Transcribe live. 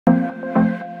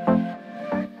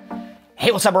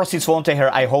Hey, what's up bros, it's Wonte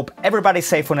here. I hope everybody's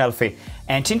safe and healthy.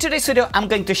 And in today's video I'm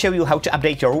going to show you how to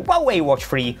update your Huawei Watch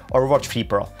 3 or Watch 3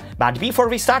 Pro. But before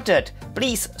we started,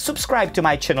 please subscribe to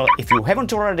my channel if you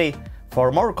haven't already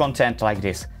for more content like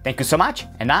this. Thank you so much,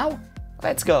 and now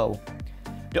let's go.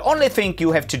 The only thing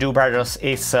you have to do, brothers,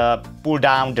 is pull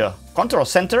down the control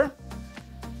center,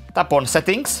 tap on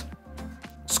settings,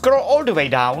 scroll all the way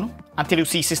down until you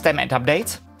see system and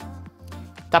updates,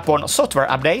 tap on software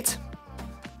updates.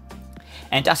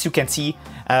 And as you can see,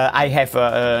 I have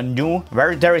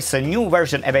there is a new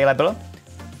version available.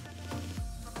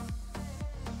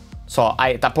 So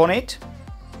I tap on it,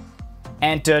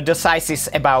 and the size is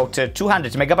about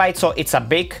 200 megabytes, so it's a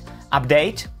big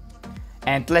update.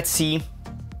 And let's see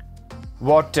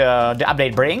what the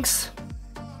update brings.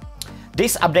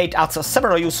 This update adds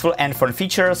several useful and fun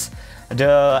features.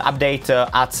 The update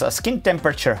adds skin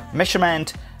temperature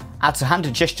measurement, adds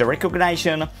hand gesture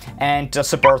recognition, and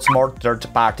supports more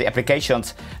third-party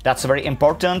applications. That's very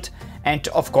important. And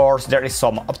of course there is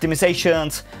some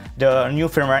optimizations. The new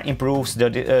firmware improves the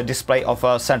display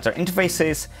of center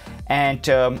interfaces and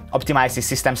optimizes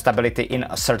system stability in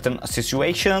certain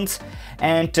situations.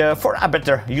 And for a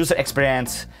better user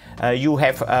experience, you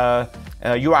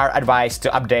are advised to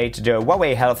update the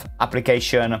Huawei Health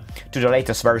application to the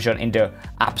latest version in the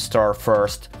App Store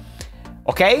first.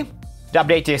 Okay? The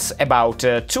update is about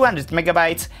 200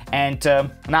 megabytes, and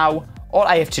now all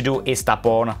I have to do is tap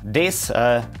on this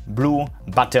blue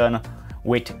button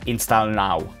with Install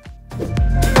Now.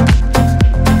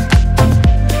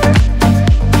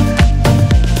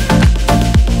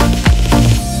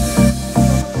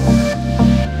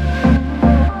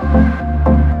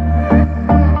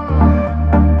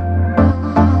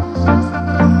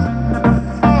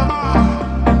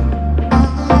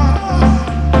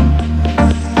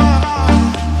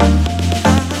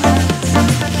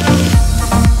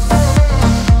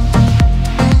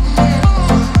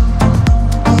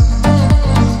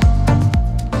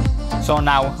 So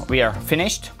now we are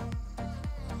finished.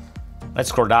 Let's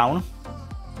scroll down.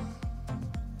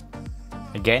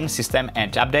 Again, system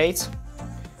and updates,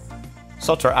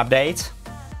 software updates,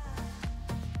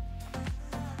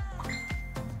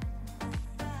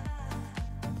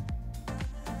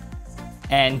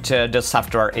 and the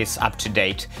software is up to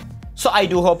date. So I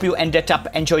do hope you ended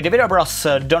up enjoyed the video, bros.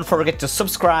 Don't forget to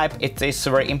subscribe, it is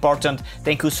very important.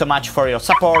 Thank you so much for your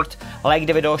support. Like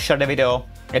the video, share the video,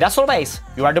 and as always,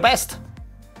 you are the best.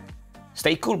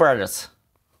 Stay cool, brothers.